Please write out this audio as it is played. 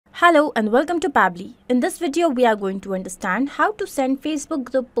Hello and welcome to Pabbly. In this video, we are going to understand how to send Facebook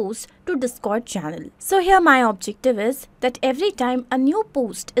group posts to Discord channel. So here my objective is that every time a new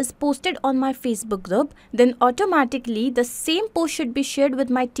post is posted on my Facebook group, then automatically the same post should be shared with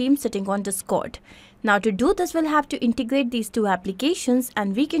my team sitting on Discord. Now to do this, we'll have to integrate these two applications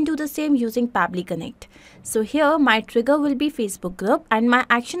and we can do the same using Pabbly Connect. So here my trigger will be Facebook group and my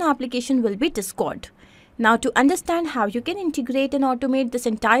action application will be Discord. Now to understand how you can integrate and automate this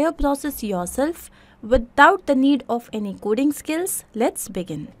entire process yourself without the need of any coding skills, let's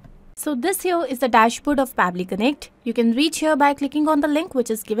begin. So this here is the dashboard of Pabbly Connect. You can reach here by clicking on the link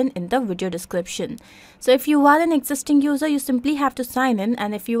which is given in the video description. So if you are an existing user, you simply have to sign in,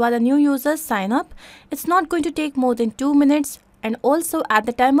 and if you are a new user, sign up. It's not going to take more than 2 minutes, and also at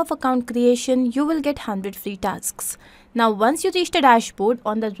the time of account creation, you will get 100 free tasks. Now once you reach the dashboard,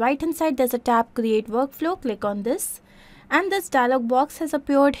 on the right hand side there's a tab Create Workflow. Click on this and this dialog box has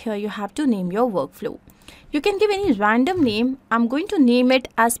appeared. Here you have to name your workflow. You can give any random name. I'm going to name it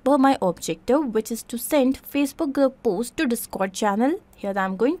as per my objective, which is to send Facebook group post to Discord channel. Here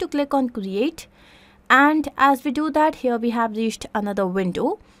I'm going to click on Create, and as we do that, here we have reached another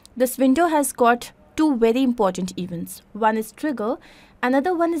window. This window has got two very important events. One is trigger,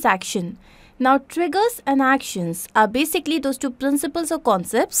 another one is action. Now triggers and actions are basically those two principles or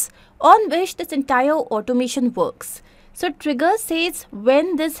concepts on which this entire automation works. So trigger says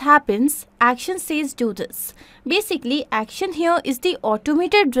when this happens, action says do this. Basically action here is the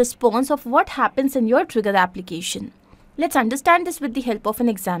automated response of what happens in your trigger application. Let's understand this with the help of an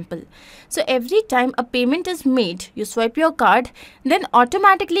example. So every time a payment is made, you swipe your card, then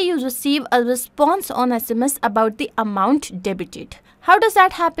automatically you receive a response on SMS about the amount debited. How does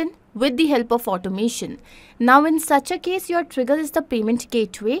that happen? With the help of automation. Now in such a case, your trigger is the payment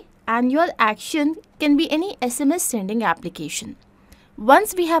gateway and your action can be any SMS sending application.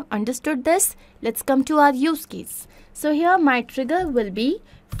 Once we have understood this, let's come to our use case. So here my trigger will be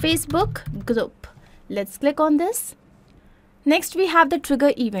Facebook group. Let's click on this. Next we have the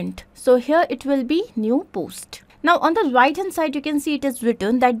trigger event. So here it will be new post. Now on the right hand side you can see it is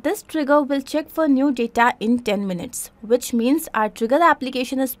written that this trigger will check for new data in 10 minutes, which means our trigger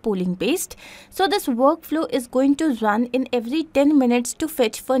application is polling based. So this workflow is going to run in every 10 minutes to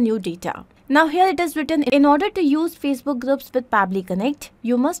fetch for new data. Now here it is written, in order to use Facebook groups with Pabbly Connect,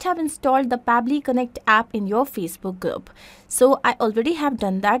 you must have installed the Pabbly Connect app in your Facebook group. So I already have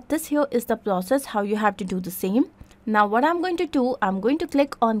done that. This here is the process how you have to do the same. Now what I'm going to do, I'm going to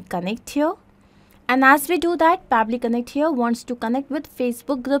click on connect here. And as we do that, Pabbly Connect here wants to connect with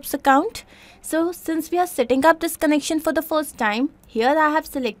Facebook groups account. So since we are setting up this connection for the first time, here I have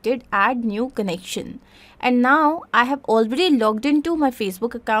selected add new connection. And now I have already logged into my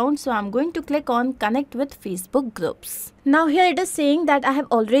Facebook account. So I'm going to click on connect with Facebook groups. Now here it is saying that I have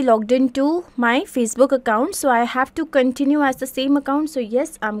already logged into my Facebook account. So I have to continue as the same account. So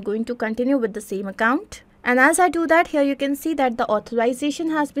yes, I'm going to continue with the same account. And as I do that, here you can see that the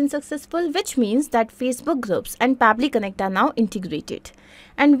authorization has been successful, which means that Facebook groups and Pabbly Connect are now integrated.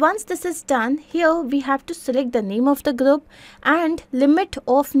 And once this is done, here we have to select the name of the group and limit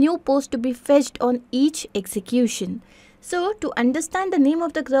of new posts to be fetched on each execution. So to understand the name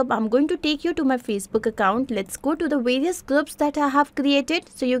of the group, I'm going to take you to my Facebook account. Let's go to the various groups that I have created.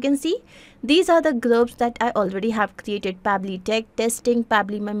 So you can see these are the groups that I already have created: Pabbly Tech, Testing,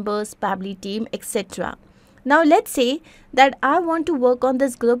 Pabbly Members, Pabbly Team, etc. Now let's say that I want to work on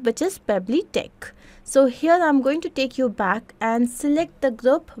this group which is Pabbly Tech. So here I'm going to take you back and select the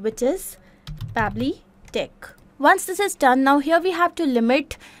group which is Pabbly Tech. Once this is done, now here we have to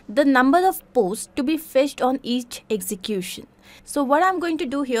limit the number of posts to be fetched on each execution. So what I'm going to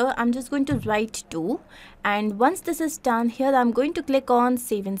do here, I'm just going to write 2, and once this is done, here I'm going to click on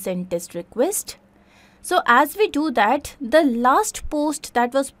save and send test request. So as we do that, the last post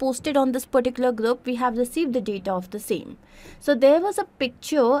that was posted on this particular group, we have received the data of the same. So there was a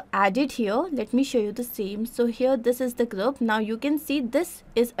picture added here. Let me show you the same. So here this is the group. Now you can see this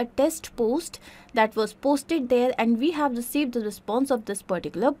is a test post that was posted there and we have received the response of this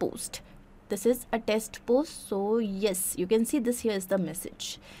particular post. This is a test post. So yes, you can see this here is the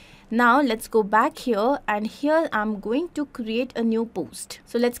message. Now let's go back here, and here I'm going to create a new post.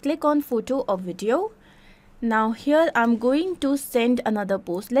 So let's click on photo or video. Now here I'm going to send another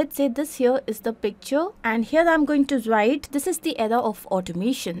post. Let's say this here is the picture, and here I'm going to write, this is the era of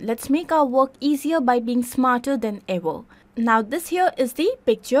automation. Let's make our work easier by being smarter than ever. Now this here is the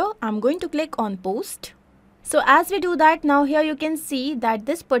picture. I'm going to click on post. So as we do that, now here you can see that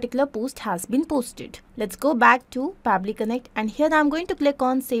this particular post has been posted. Let's go back to Pabbly Connect, and here I'm going to click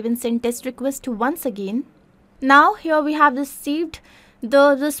on save and send test request once again. Now here we have received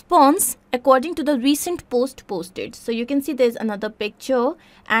the response according to the recent post posted. So you can see there's another picture,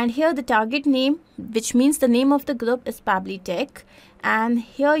 and here the target name, which means the name of the group, is Pabbly Tech. And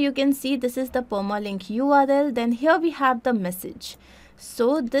here you can see this is the permalink URL. Then here we have the message.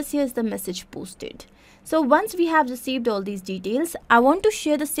 So this here is the message posted. So once we have received all these details, I want to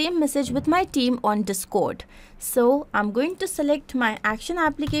share the same message with my team on Discord. So I'm going to select my action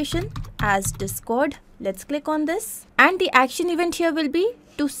application as Discord. Let's click on this, and the action event here will be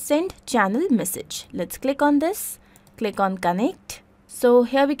to send channel message. Let's click on this, click on connect. So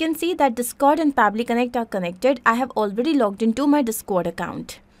here we can see that Discord and Pabbly Connect are connected. I have already logged into my Discord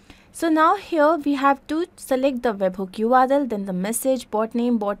account. So now here we have to select the webhook URL, then the message, bot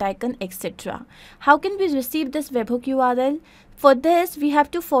name, bot icon, etc. How can we receive this webhook URL? For this, we have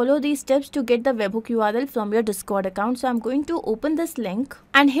to follow these steps to get the webhook URL from your Discord account. So I'm going to open this link,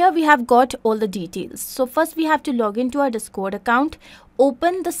 and here we have got all the details. So first we have to log into our Discord account,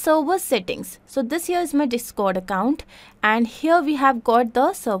 open the server settings. So this here is my Discord account, and here we have got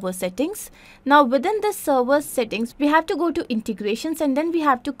the server settings. Now within the server settings, we have to go to integrations, and then we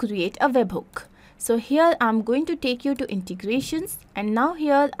have to create a webhook. So here I'm going to take you to integrations, and now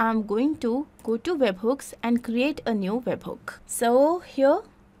here I'm going to go to webhooks and create a new webhook. So here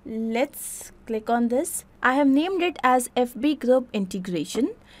let's click on this. I have named it as FB group integration,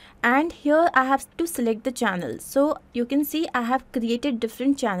 and here I have to select the channel. So you can see I have created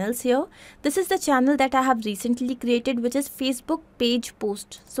different channels here. This is the channel that I have recently created, which is Facebook page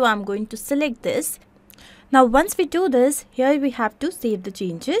post. So I'm going to select this. Now once we do this, here we have to save the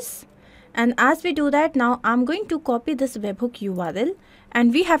changes. And as we do that, now I'm going to copy this webhook URL,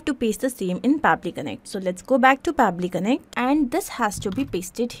 and we have to paste the same in Pabbly Connect. So let's go back to Pabbly Connect, and this has to be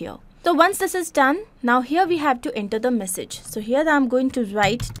pasted here. So once this is done, now here we have to enter the message. So here I'm going to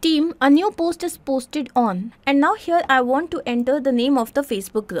write, team, a new post is posted on. And now here I want to enter the name of the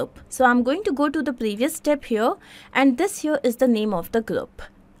Facebook group. So I'm going to go to the previous step here, and this here is the name of the group.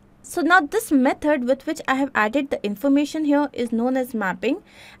 So now this method with which I have added the information here is known as mapping,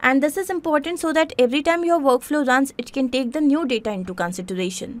 and this is important so that every time your workflow runs, it can take the new data into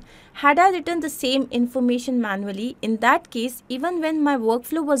consideration. Had I written the same information manually, in that case, even when my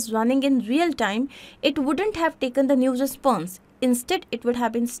workflow was running in real time, it wouldn't have taken the new response. Instead, it would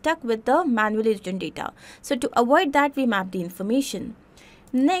have been stuck with the manually written data. So to avoid that, we map the information.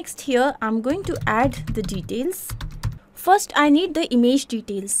 Next here, I'm going to add the details. First, I need the image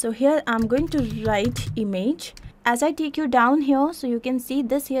details. So here I'm going to write image. As I take you down here, so you can see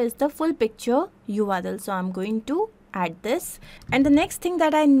this here is the full picture URL. So I'm going to add this. And the next thing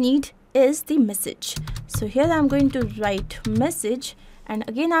that I need is the message. So here I'm going to write message, and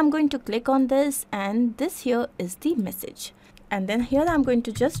again I'm going to click on this, and this here is the message. And then here I'm going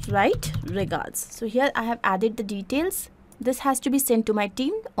to just write regards. So here I have added the details. This has to be sent to my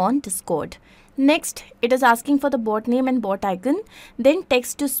team on Discord. Next, it is asking for the bot name and bot icon, then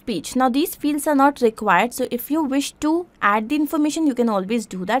text to speech. Now these fields are not required, so if you wish to add the information, you can always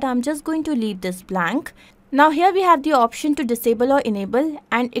do that. I'm just going to leave this blank. Now here we have the option to disable or enable,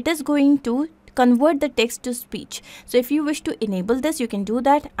 and it is going to convert the text to speech. So if you wish to enable this, you can do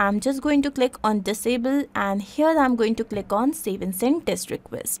that. I'm just going to click on disable, and here I'm going to click on save and send test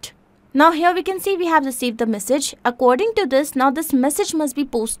request. Now here we can see we have received the message. According to this, now this message must be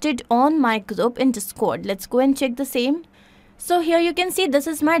posted on my group in Discord. Let's go and check the same. So here you can see this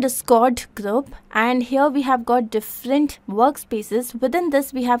is my Discord group, and here we have got different workspaces. Within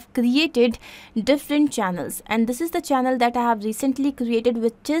this we have created different channels, and this is the channel that I have recently created,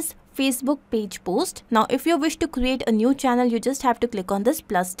 which is Facebook page post. Now if you wish to create a new channel, you just have to click on this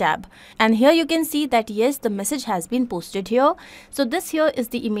plus tab, and here you can see that yes, the message has been posted here. So this here is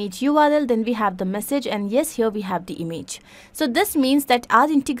the image URL, then we have the message, and yes, here we have the image. So this means that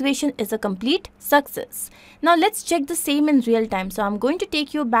our integration is a complete success. Now let's check the same in real time. So I'm going to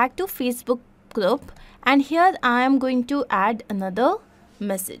take you back to Facebook group, and here I am going to add another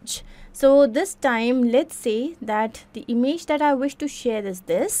message. So this time let's say that the image that I wish to share is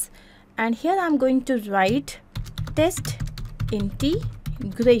this, and here I'm going to write test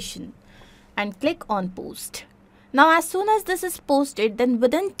integration and click on post. Now as soon as this is posted, then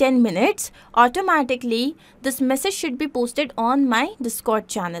within 10 minutes automatically this message should be posted on my Discord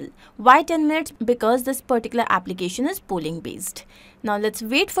channel. Why 10 minutes? Because this particular application is polling based. Now let's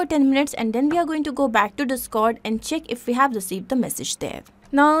wait for 10 minutes, and then we are going to go back to Discord and check if we have received the message there.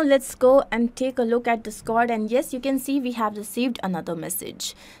 Now let's go and take a look at Discord, and yes, you can see we have received another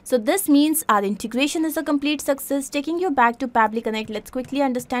message. So this means our integration is a complete success. Taking you back to Pabbly Connect, let's quickly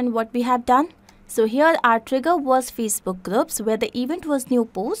understand what we have done. So here our trigger was Facebook groups where the event was new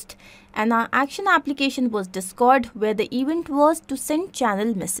post, and our action application was Discord where the event was to send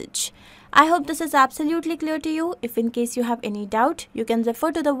channel message. I hope this is absolutely clear to you. If in case you have any doubt, you can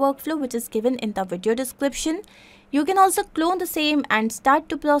refer to the workflow which is given in the video description. You can also clone the same and start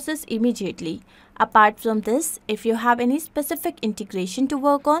to process immediately. Apart from this, if you have any specific integration to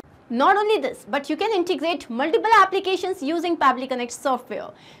work on, not only this, but you can integrate multiple applications using Pabbly Connect software.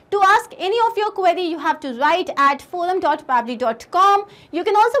 To ask any of your query, you have to write at forum.pabbly.com. You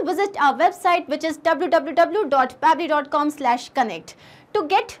can also visit our website, which is www.pabbly.com/connect. To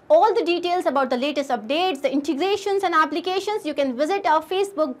get all the details about the latest updates, the integrations and applications, you can visit our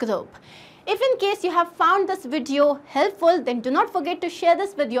Facebook group. If in case you have found this video helpful, then do not forget to share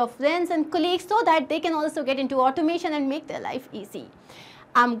this with your friends and colleagues so that they can also get into automation and make their life easy.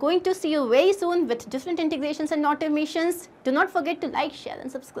 I'm going to see you very soon with different integrations and automations. Do not forget to like, share and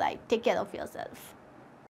subscribe. Take care of yourself.